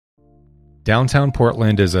Downtown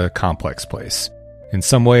Portland is a complex place. In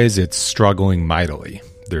some ways, it's struggling mightily.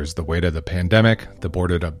 There's the weight of the pandemic, the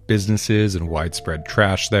boarded up businesses and widespread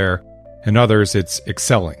trash there. In others, it's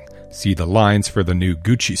excelling. See the lines for the new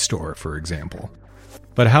Gucci store, for example.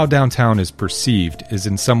 But how downtown is perceived is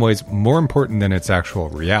in some ways more important than its actual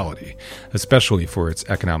reality, especially for its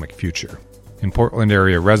economic future. And Portland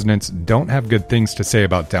area residents don't have good things to say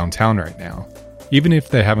about downtown right now, even if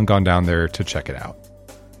they haven't gone down there to check it out.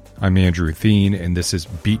 I'm Andrew Theen, and this is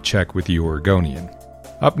Beat Check with the Oregonian.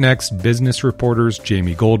 Up next, business reporters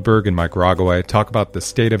Jamie Goldberg and Mike Rogoway talk about the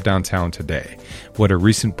state of downtown today, what a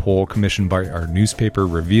recent poll commissioned by our newspaper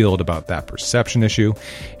revealed about that perception issue,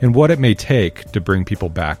 and what it may take to bring people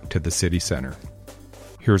back to the city center.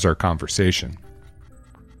 Here's our conversation.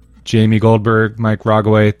 Jamie Goldberg, Mike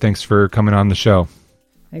Rogoway, thanks for coming on the show.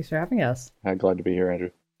 Thanks for having us. Glad to be here,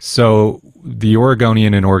 Andrew. So the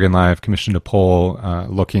Oregonian and Oregon Live commissioned a poll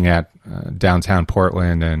looking at downtown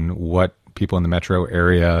Portland and what people in the metro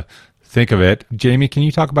area think of it. Jamie, can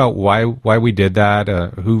you talk about why we did that,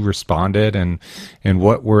 who responded, and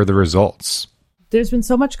what were the results? There's been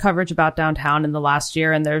so much coverage about downtown in the last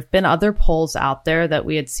year, and there have been other polls out there that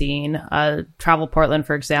we had seen. Travel Portland,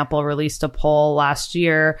 for example, released a poll last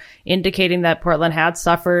year indicating that Portland had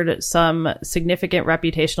suffered some significant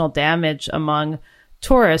reputational damage among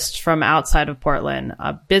tourists from outside of Portland.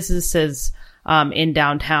 Businesses in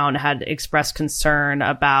downtown had expressed concern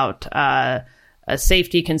about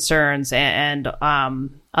safety concerns and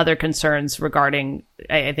other concerns regarding,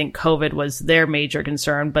 I think COVID was their major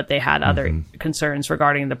concern, but they had other concerns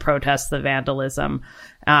regarding the protests, the vandalism,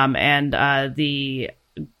 and the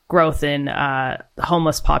growth in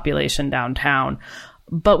homeless population downtown.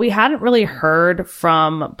 But we hadn't really heard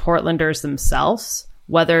from Portlanders themselves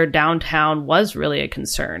whether downtown was really a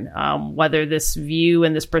concern, whether this view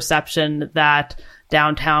and this perception that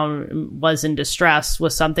downtown was in distress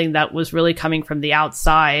was something that was really coming from the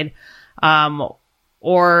outside,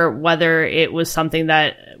 or whether it was something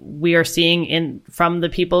that we are seeing from the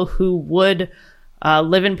people who would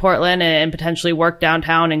live in Portland and potentially work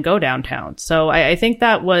downtown and go downtown. So I think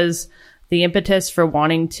that was the impetus for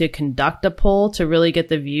wanting to conduct a poll to really get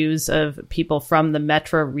the views of people from the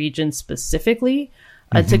metro region specifically.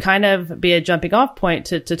 To kind of be a jumping off point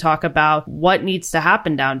to talk about what needs to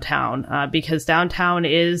happen downtown, because downtown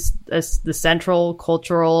is the central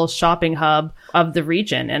cultural shopping hub of the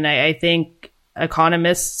region. And I think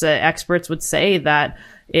economists, experts would say that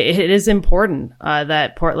it is important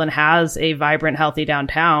that Portland has a vibrant, healthy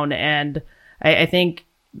downtown. And I think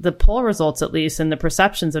the poll results, at least, and the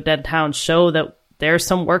perceptions of downtown show that there's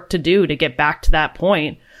some work to do to get back to that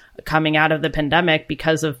point coming out of the pandemic,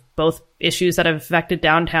 because of both issues that have affected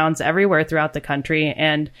downtowns everywhere throughout the country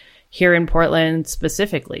and here in Portland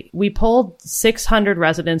specifically. We polled 600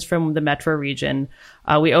 residents from the metro region.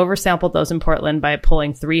 We oversampled those in Portland by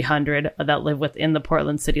polling 300 that live within the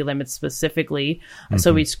Portland city limits specifically.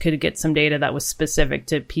 So we could get some data that was specific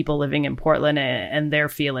to people living in Portland and their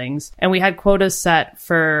feelings. And we had quotas set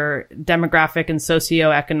for demographic and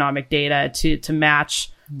socioeconomic data to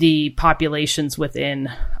match the populations within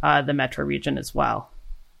the metro region as well.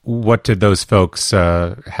 What did those folks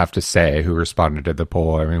have to say who responded to the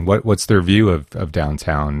poll? I mean, what's their view of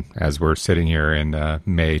downtown as we're sitting here in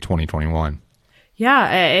May 2021?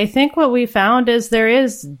 Yeah, I think what we found is there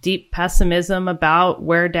is deep pessimism about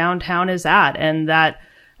where downtown is at, and that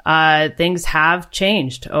things have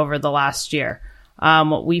changed over the last year.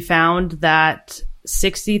 We found that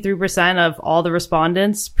 63% of all the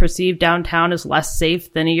respondents perceived downtown as less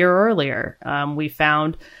safe than a year earlier. We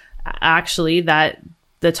found actually that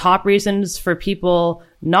the top reasons for people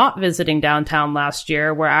not visiting downtown last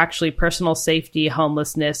year were actually personal safety,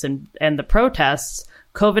 homelessness, and the protests.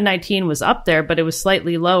 COVID-19 was up there, but it was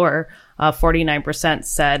slightly lower. 49%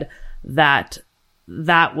 said that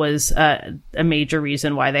was a major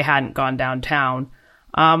reason why they hadn't gone downtown.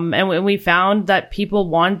 And we found that people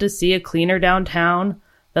wanted to see a cleaner downtown,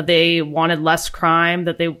 that they wanted less crime,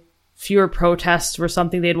 that fewer protests were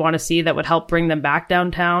something they'd want to see that would help bring them back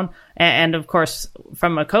downtown. And of course,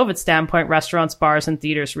 from a COVID standpoint, restaurants, bars, and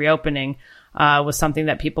theaters reopening was something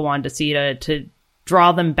that people wanted to see to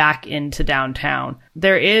draw them back into downtown.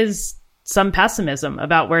 There is some pessimism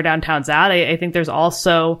about where downtown's at. I think there's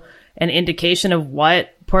also an indication of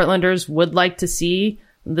what Portlanders would like to see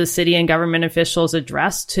the city and government officials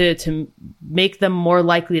address to make them more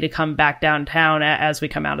likely to come back downtown as we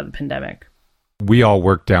come out of the pandemic. We all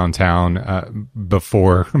worked downtown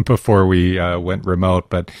before we went remote,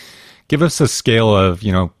 but give us a scale of,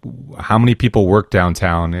 how many people work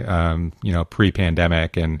downtown,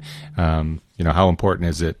 pre-pandemic, and, how important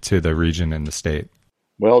is it to the region and the state?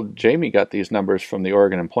 Well, Jamie got these numbers from the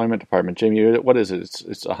Oregon Employment Department. Jamie, what is it?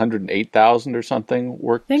 It's 108,000 or something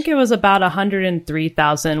work? I think it was about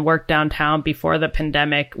 103,000 work downtown before the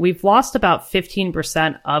pandemic. We've lost about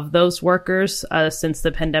 15% of those workers since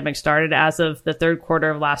the pandemic started. As of the third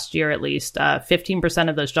quarter of last year, at least, 15%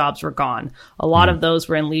 of those jobs were gone. A lot of those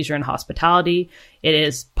were in leisure and hospitality. It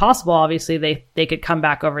is possible, obviously, they could come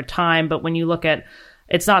back over time. But when you look at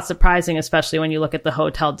it's not surprising, especially when you look at the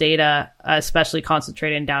hotel data, especially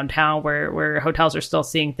concentrated in downtown, where hotels are still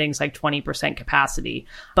seeing things like 20% capacity.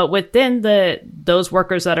 But within those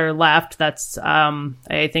workers that are left, that's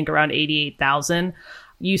I think around 88,000.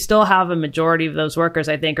 You still have a majority of those workers,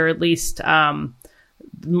 I think, or at least the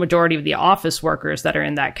majority of the office workers that are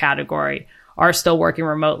in that category are still working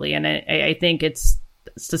remotely. And I think it's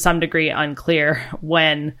to some degree unclear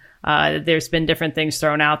when. There's been different things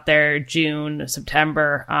thrown out there, June,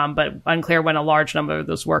 September, but unclear when a large number of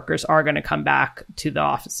those workers are going to come back to the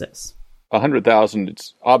offices. 100,000,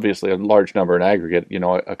 it's obviously a large number in aggregate. You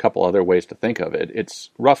know, a couple other ways to think of it.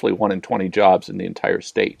 It's roughly 1 in 20 jobs in the entire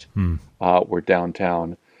state were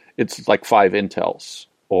downtown. It's like 5 Intels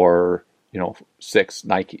or, 6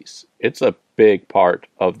 Nikes. It's a big part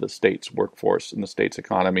of the state's workforce and the state's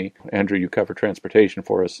economy. Andrew, you cover transportation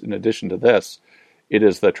for us. In addition to this, it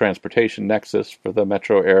is the transportation nexus for the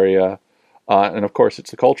metro area. And of course,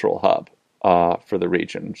 it's a cultural hub for the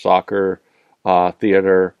region. Soccer,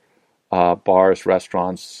 theater, bars,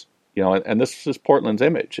 restaurants, and this is Portland's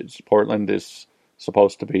image. Portland is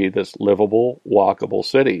supposed to be this livable, walkable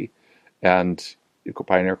city. And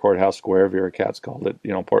Pioneer Courthouse Square, Vera Katz called it,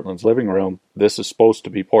 Portland's living room. This is supposed to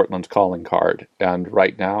be Portland's calling card. And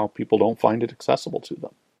right now, people don't find it accessible to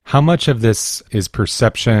them. How much of this is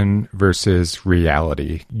perception versus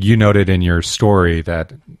reality? You noted in your story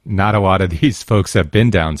that not a lot of these folks have been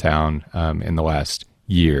downtown in the last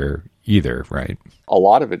year either, right? A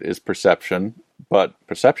lot of it is perception, but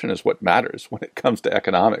perception is what matters when it comes to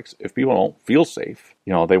economics. If people don't feel safe,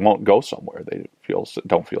 they won't go somewhere. They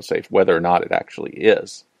don't feel safe, whether or not it actually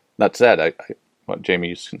is. That said, Jamie,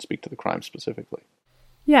 you can speak to the crime specifically.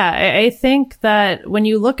 Yeah, I think that when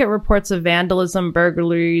you look at reports of vandalism,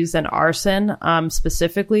 burglaries, and arson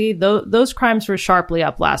specifically, those crimes were sharply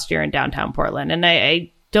up last year in downtown Portland. And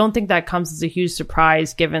I don't think that comes as a huge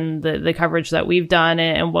surprise given the coverage that we've done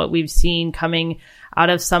and what we've seen coming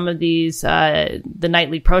out of some of these, the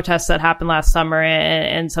nightly protests that happened last summer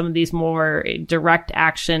and some of these more direct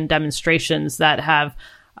action demonstrations that have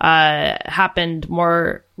happened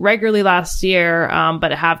more regularly last year,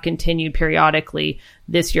 but have continued periodically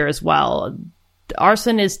this year as well.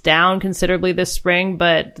 Arson is down considerably this spring,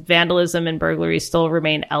 but vandalism and burglary still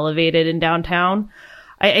remain elevated in downtown.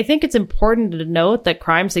 I think it's important to note that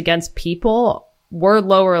crimes against people were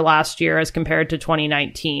lower last year as compared to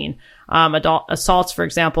 2019. Adult assaults, for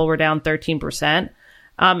example, were down 13%.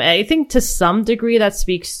 I think to some degree that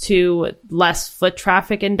speaks to less foot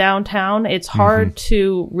traffic in downtown. It's hard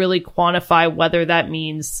to really quantify whether that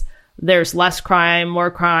means there's less crime, more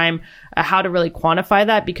crime, how to really quantify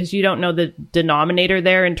that because you don't know the denominator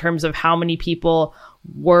there in terms of how many people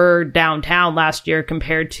were downtown last year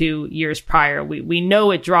compared to years prior. We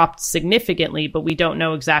know it dropped significantly, but we don't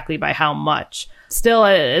know exactly by how much. Still,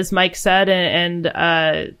 as Mike said, and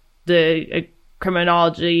the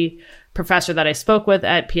criminology professor that I spoke with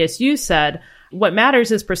at PSU said, what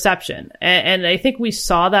matters is perception. And I think we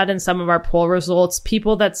saw that in some of our poll results.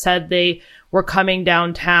 People that said they were coming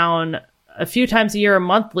downtown a few times a year or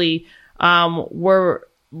monthly were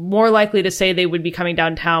more likely to say they would be coming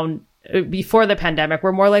downtown before the pandemic.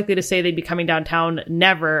 We're more likely to say they'd be coming downtown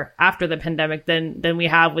never after the pandemic than we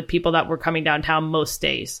have with people that were coming downtown most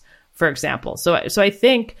days, for example. So I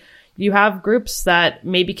think you have groups that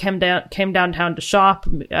maybe came downtown to shop,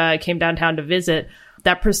 came downtown to visit,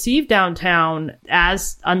 that perceive downtown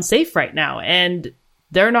as unsafe right now. And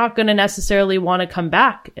they're not going to necessarily want to come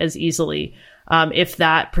back as easily if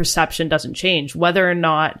that perception doesn't change. Whether or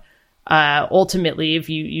not ultimately, if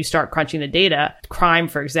you start crunching the data, crime,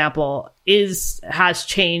 for example, has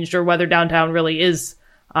changed, or whether downtown really is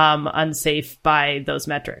unsafe by those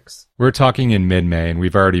metrics. We're talking in mid-May, and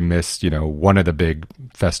we've already missed, one of the big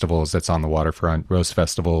festivals that's on the waterfront. Rose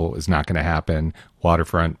Festival is not going to happen.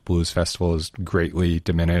 Waterfront Blues Festival is greatly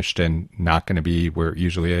diminished and not going to be where it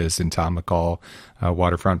usually is in Tom McCall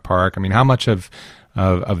Waterfront Park. I mean, how much of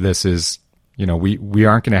this is, we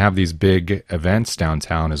aren't going to have these big events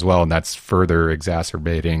downtown as well, and that's further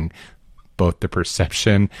exacerbating both the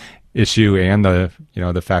perception issue and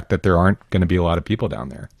the fact that there aren't going to be a lot of people down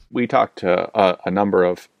there. We talked to a number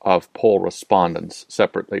of poll respondents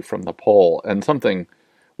separately from the poll, and something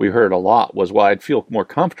we heard a lot was, well, I'd feel more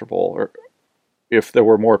comfortable if there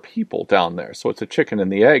were more people down there. So it's a chicken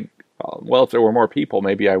and the egg. Well, if there were more people,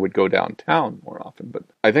 maybe I would go downtown more often. But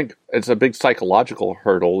I think it's a big psychological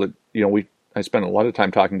hurdle. I spent a lot of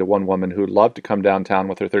time talking to one woman who loved to come downtown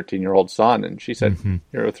with her 13-year-old son, and she said,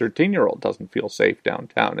 a 13-year-old doesn't feel safe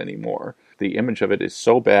downtown anymore. The image of it is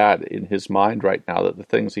so bad in his mind right now that the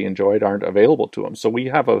things he enjoyed aren't available to him. So we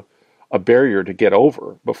have a barrier to get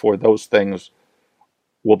over before those things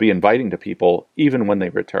will be inviting to people, even when they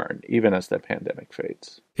return, even as the pandemic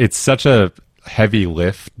fades. It's such a heavy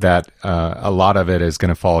lift that a lot of it is going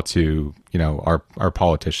to fall to our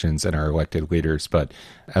politicians and our elected leaders. But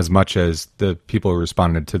as much as the people who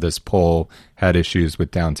responded to this poll had issues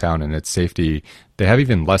with downtown and its safety, they have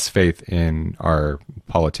even less faith in our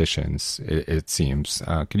politicians, it seems.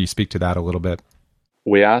 Can you speak to that a little bit?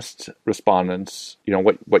 We asked respondents,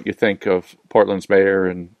 what you think of Portland's mayor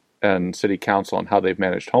and city council and how they've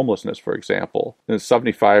managed homelessness, for example. And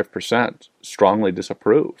 75% strongly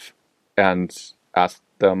disapprove, and asked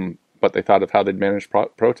them what they thought of how they'd managed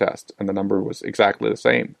protest, and the number was exactly the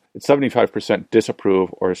same. It's 75%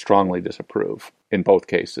 disapprove or strongly disapprove in both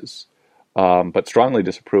cases. But strongly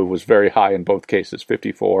disapprove was very high in both cases,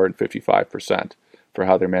 54 and 55% for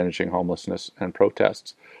how they're managing homelessness and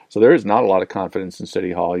protests. So there is not a lot of confidence in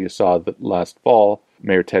City Hall. You saw that last fall,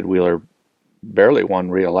 Mayor Ted Wheeler barely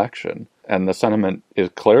won re-election, and the sentiment is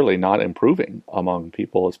clearly not improving among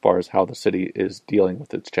people as far as how the city is dealing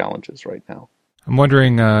with its challenges right now. I'm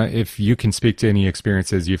wondering if you can speak to any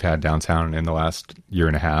experiences you've had downtown in the last year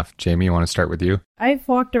and a half. Jamie, I want to start with you. I've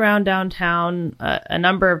walked around downtown a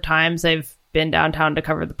number of times. I've been downtown to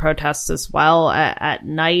cover the protests as well at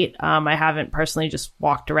night. I haven't personally just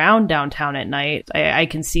walked around downtown at night. I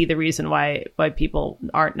can see the reason why people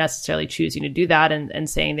aren't necessarily choosing to do that and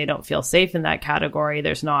saying they don't feel safe in that category.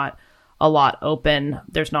 There's not a lot open.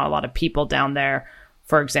 There's not a lot of people down there,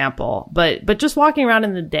 for example. But just walking around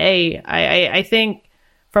in the day, I think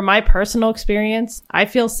from my personal experience, I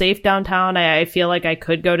feel safe downtown. I feel like I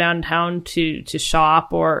could go downtown to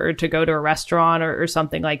shop or to go to a restaurant or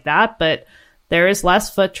something like that. But there is less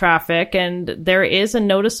foot traffic, and there is a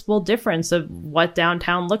noticeable difference of what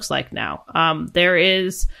downtown looks like now. There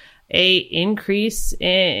is a increase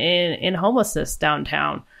in homelessness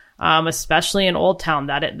downtown, especially in Old Town.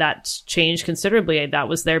 That's changed considerably. That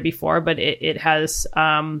was there before, but it has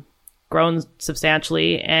grown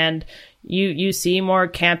substantially. And you see more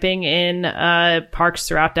camping in parks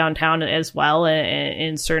throughout downtown as well,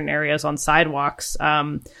 in certain areas on sidewalks.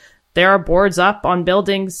 There are boards up on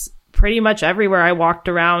buildings pretty much everywhere. I walked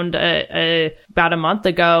around about a month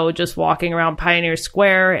ago, just walking around Pioneer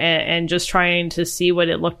Square and just trying to see what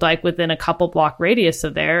it looked like within a couple block radius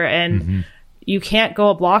of there. And you can't go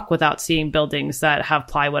a block without seeing buildings that have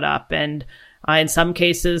plywood up. And in some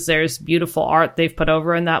cases, there's beautiful art they've put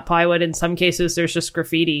over in that plywood. In some cases, there's just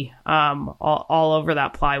graffiti all over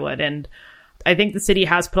that plywood. And I think the city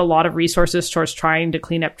has put a lot of resources towards trying to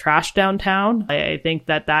clean up trash downtown. I think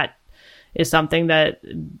that is something that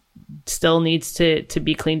still needs to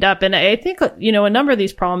be cleaned up. And I think, a number of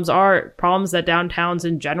these problems are problems that downtowns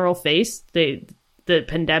in general face. The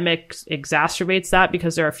pandemic exacerbates that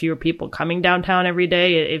because there are fewer people coming downtown every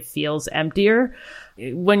day. It feels emptier.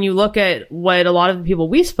 When you look at what a lot of the people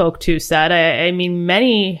we spoke to said, I mean,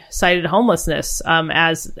 many cited homelessness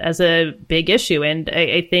as a big issue. And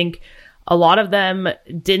I think a lot of them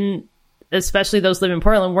didn't, especially those living in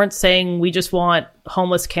Portland, weren't saying we just want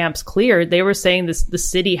homeless camps cleared. They were saying the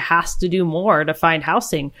city has to do more to find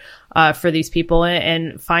housing for these people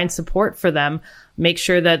and find support for them, make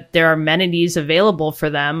sure that there are amenities available for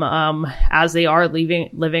them as they are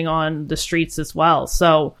living on the streets as well.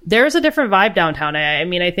 So there's a different vibe downtown. I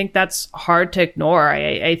mean, I think that's hard to ignore.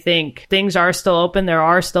 I think things are still open. There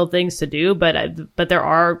are still things to do, but there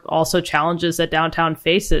are also challenges that downtown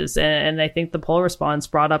faces. And I think the poll response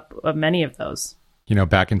brought up many of those.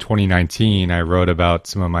 Back in 2019, I wrote about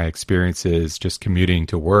some of my experiences just commuting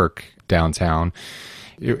to work downtown.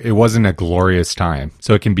 It wasn't a glorious time.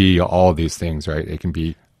 So it can be all of these things, right? It can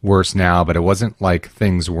be worse now, but it wasn't like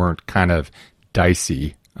things weren't kind of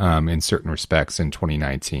dicey in certain respects in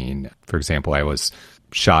 2019. For example, I was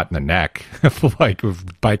shot in the neck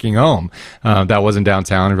biking home. That wasn't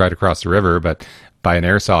downtown, right across the river, but by an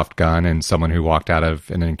airsoft gun and someone who walked out of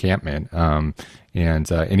an encampment.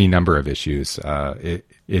 And any number of issues.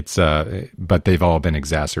 But they've all been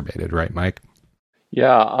exacerbated, right, Mike?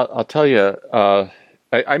 Yeah, I'll tell you.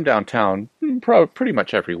 I'm downtown pretty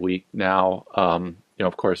much every week now.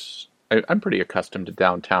 Of course, I'm pretty accustomed to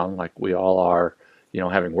downtown, like we all are.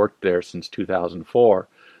 Having worked there since 2004.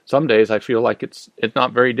 Some days I feel like it's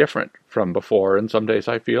not very different from before, and some days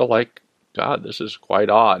I feel like, God, this is quite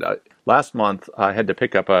odd. last month I had to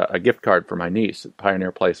pick up a gift card for my niece at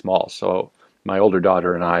Pioneer Place Mall. So my older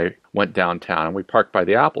daughter and I went downtown and we parked by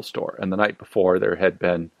the Apple Store. And the night before there had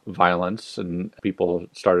been violence and people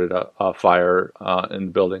started a fire in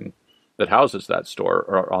the building that houses that store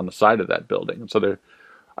or on the side of that building. And so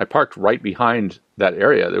I parked right behind that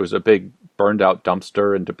area. There was a big burned out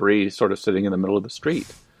dumpster and debris sort of sitting in the middle of the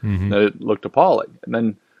street. Mm-hmm. And it looked appalling. And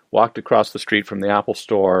then walked across the street from the Apple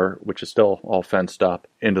Store, which is still all fenced up,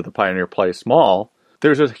 into the Pioneer Place Mall.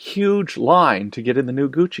 There's a huge line to get in the new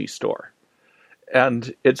Gucci store.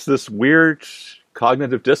 And it's this weird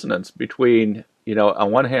cognitive dissonance between,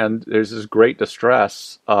 on one hand, there's this great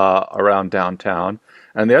distress around downtown.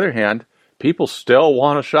 And on the other hand, people still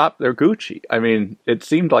want to shop their Gucci. I mean, it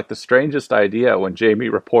seemed like the strangest idea when Jamie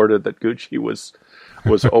reported that Gucci was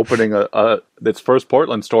opening its first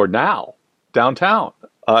Portland store now, downtown.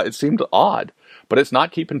 It seemed odd, but it's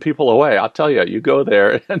not keeping people away. I'll tell you, you go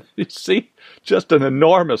there and you see just an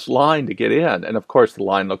enormous line to get in. And of course, the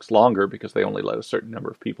line looks longer because they only let a certain number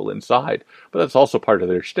of people inside. But that's also part of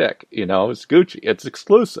their shtick. It's Gucci. It's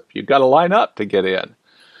exclusive. You've got to line up to get in.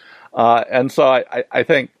 And so I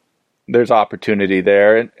think there's opportunity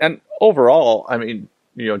there. And overall, I mean,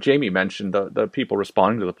 Jamie mentioned the people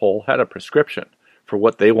responding to the poll had a prescription for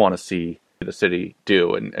what they want to see the city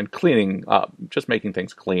do, and cleaning up, just making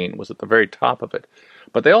things clean was at the very top of it.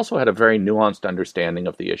 But they also had a very nuanced understanding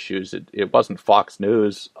of the issues. It wasn't Fox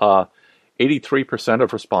News. 83%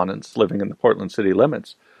 of respondents living in the Portland city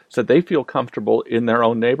limits said they feel comfortable in their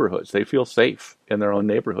own neighborhoods. They feel safe in their own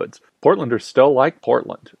neighborhoods. Portlanders still like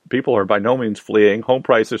Portland. People are by no means fleeing. Home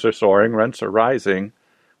prices are soaring. Rents are rising,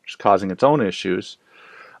 which is causing its own issues.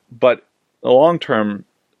 But the long-term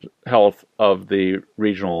health of the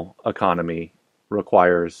regional economy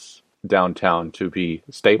requires downtown to be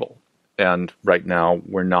stable. And right now,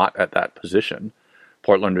 we're not at that position.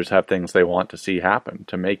 Portlanders have things they want to see happen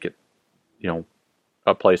to make it,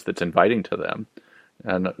 a place that's inviting to them.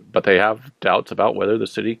 But they have doubts about whether the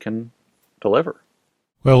city can deliver.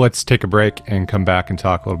 Well, let's take a break and come back and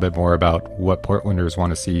talk a little bit more about what Portlanders want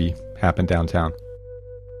to see happen downtown.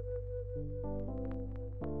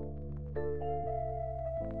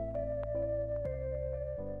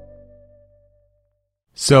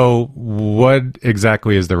 So what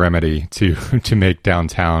exactly is the remedy to make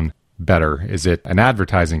downtown better? Is it an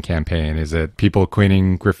advertising campaign? Is it people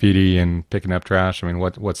cleaning graffiti and picking up trash? I mean,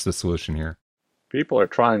 what's the solution here? People are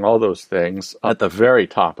trying all those things. At the very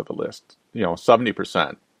top of the list,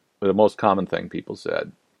 70%, the most common thing people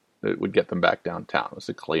said that would get them back downtown was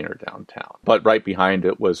a cleaner downtown. But right behind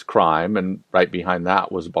it was crime, and right behind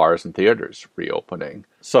that was bars and theaters reopening.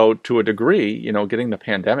 So to a degree, getting the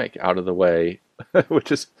pandemic out of the way,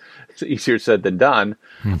 which is easier said than done,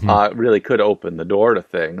 really could open the door to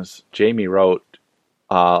things. Jamie wrote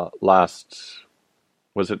last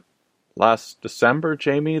December,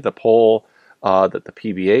 Jamie, the poll that the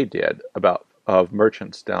PBA did of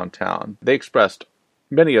merchants downtown. They expressed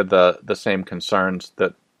many of the same concerns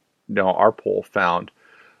that our poll found,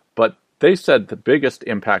 but they said the biggest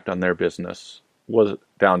impact on their business was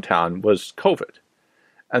downtown was COVID.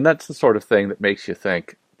 And that's the sort of thing that makes you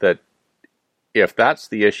think that if that's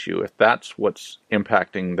the issue, if that's what's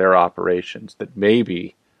impacting their operations, that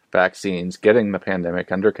maybe vaccines, getting the pandemic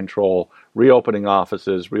under control, reopening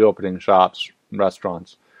offices, reopening shops and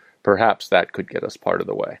restaurants, perhaps that could get us part of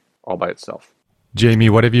the way all by itself. Jamie,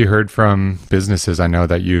 what have you heard from businesses? I know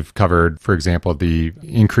that you've covered, for example, the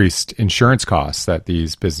increased insurance costs that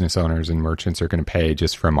these business owners and merchants are going to pay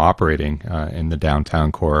just from operating in the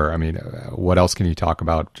downtown core. I mean, what else can you talk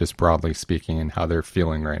about, just broadly speaking, and how they're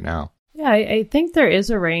feeling right now? Yeah, I think there is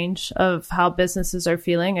a range of how businesses are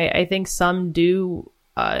feeling. I think some do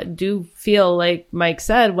feel, like Mike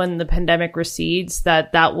said, when the pandemic recedes,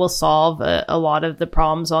 that will solve a lot of the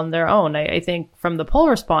problems on their own. I think from the poll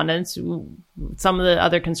respondents, some of the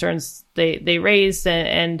other concerns they raised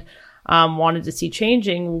and wanted to see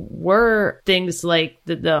changing were things like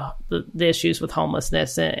the issues with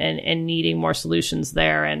homelessness and needing more solutions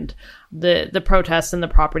there, and the protests and the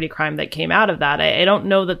property crime that came out of that. I don't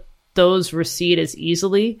know that those recede as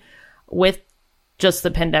easily with just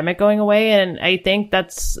the pandemic going away. And I think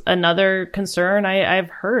that's another concern I've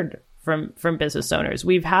heard from business owners.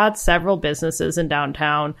 We've had several businesses in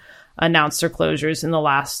downtown announce their closures in the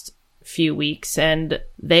last few weeks, and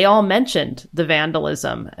they all mentioned the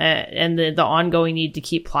vandalism and the ongoing need to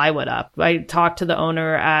keep plywood up. I talked to the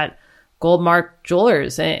owner at Goldmark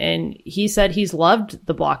Jewelers, and he said he's loved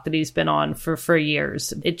the block that he's been on for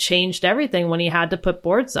years. It changed everything when he had to put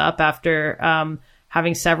boards up after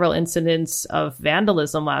having several incidents of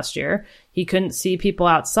vandalism last year. He couldn't see people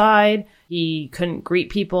outside. He couldn't greet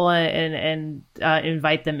people and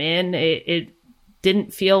invite them in. It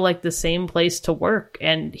didn't feel like the same place to work.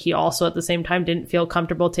 And he also at the same time didn't feel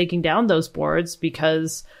comfortable taking down those boards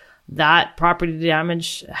because that property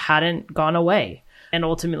damage hadn't gone away. And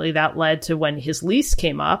ultimately that led to when his lease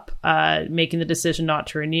came up, making the decision not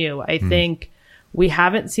to renew. I think we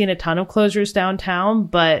haven't seen a ton of closures downtown,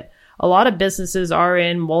 but a lot of businesses are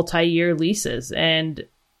in multi-year leases. And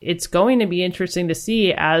it's going to be interesting to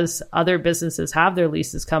see as other businesses have their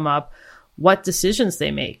leases come up, what decisions they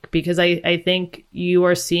make, because I think you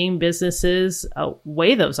are seeing businesses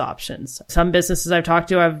weigh those options. Some businesses I've talked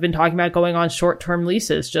to have been talking about going on short-term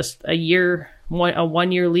leases, just a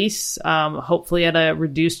one-year lease, hopefully at a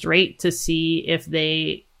reduced rate to see if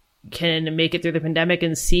they can make it through the pandemic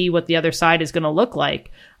and see what the other side is going to look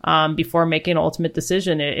like before making an ultimate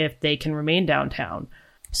decision if they can remain downtown.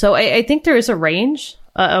 So I think there is a range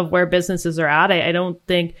of where businesses are at. I don't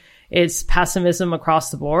think it's pessimism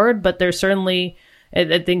across the board, but there's certainly,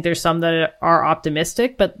 I think there's some that are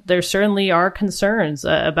optimistic, but there certainly are concerns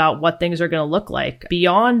about what things are going to look like.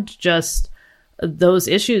 Beyond just those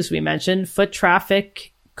issues we mentioned, foot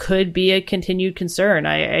traffic could be a continued concern.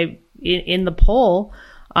 In the poll,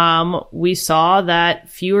 we saw that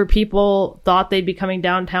fewer people thought they'd be coming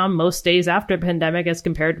downtown most days after the pandemic as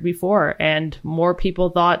compared to before, and more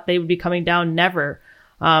people thought they would be coming down never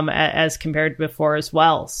as compared to before as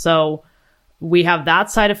well. So we have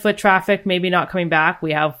that side of foot traffic maybe not coming back.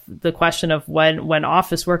 We have the question of when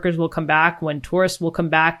office workers will come back, when tourists will come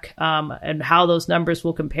back, and how those numbers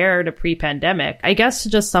will compare to pre-pandemic. I guess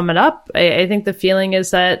to just sum it up, I think the feeling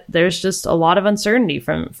is that there's just a lot of uncertainty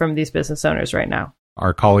from these business owners right now.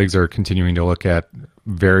 Our colleagues are continuing to look at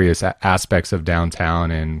various aspects of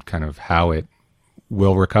downtown and kind of how it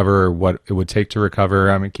will recover, or what it would take to recover.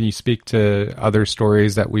 I mean, can you speak to other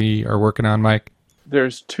stories that we are working on, Mike?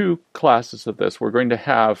 There's two classes of this. We're going to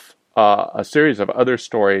have a series of other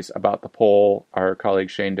stories about the poll. Our colleague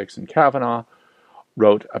Shane Dixon Kavanaugh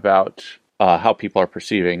wrote about how people are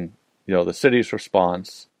perceiving, the city's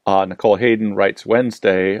response. Nicole Hayden writes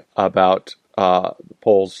Wednesday about the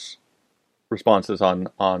poll's responses on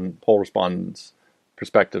poll respondents'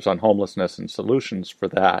 perspectives on homelessness and solutions for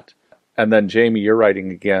that. And then, Jamie, you're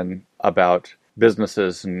writing again about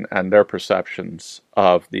businesses and their perceptions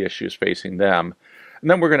of the issues facing them. And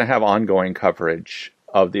then we're going to have ongoing coverage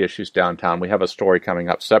of the issues downtown. We have a story coming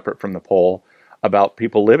up separate from the poll about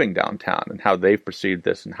people living downtown and how they've perceived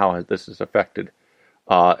this and how this has affected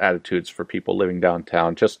attitudes for people living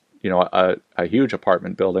downtown. Just, a huge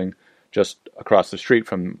apartment building just across the street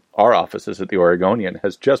from our offices at the Oregonian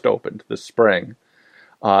has just opened this spring.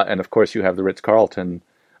 And of course, you have the Ritz-Carlton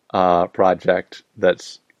project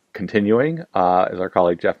that's continuing. As our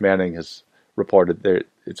colleague Jeff Manning has reported,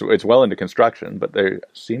 it's well into construction, but they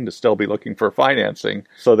seem to still be looking for financing.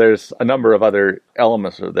 So there's a number of other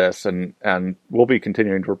elements of this, and we'll be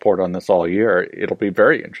continuing to report on this all year. It'll be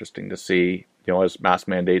very interesting to see, as mask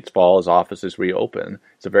mandates fall, as offices reopen.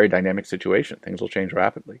 It's a very dynamic situation. Things will change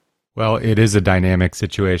rapidly. Well, it is a dynamic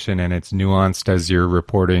situation, and it's nuanced, as your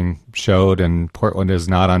reporting showed, and Portland is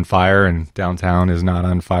not on fire and downtown is not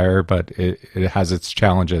on fire, but it has its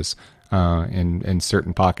challenges in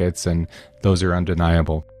certain pockets, and those are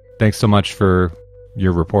undeniable. Thanks so much for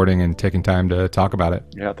your reporting and taking time to talk about it.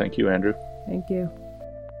 Yeah, thank you, Andrew. Thank you.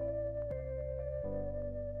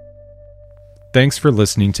 Thanks for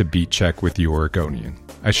listening to Beat Check with the Oregonian.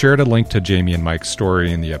 I shared a link to Jamie and Mike's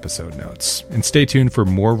story in the episode notes, and stay tuned for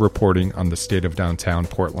more reporting on the state of downtown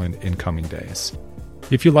Portland in coming days.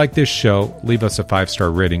 If you like this show, leave us a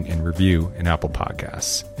 5-star rating and review in Apple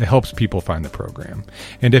Podcasts. It helps people find the program.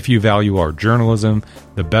 And if you value our journalism,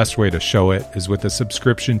 the best way to show it is with a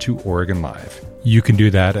subscription to Oregon Live. You can do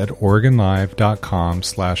that at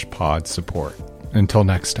OregonLive.com/pod support. Until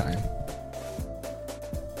next time.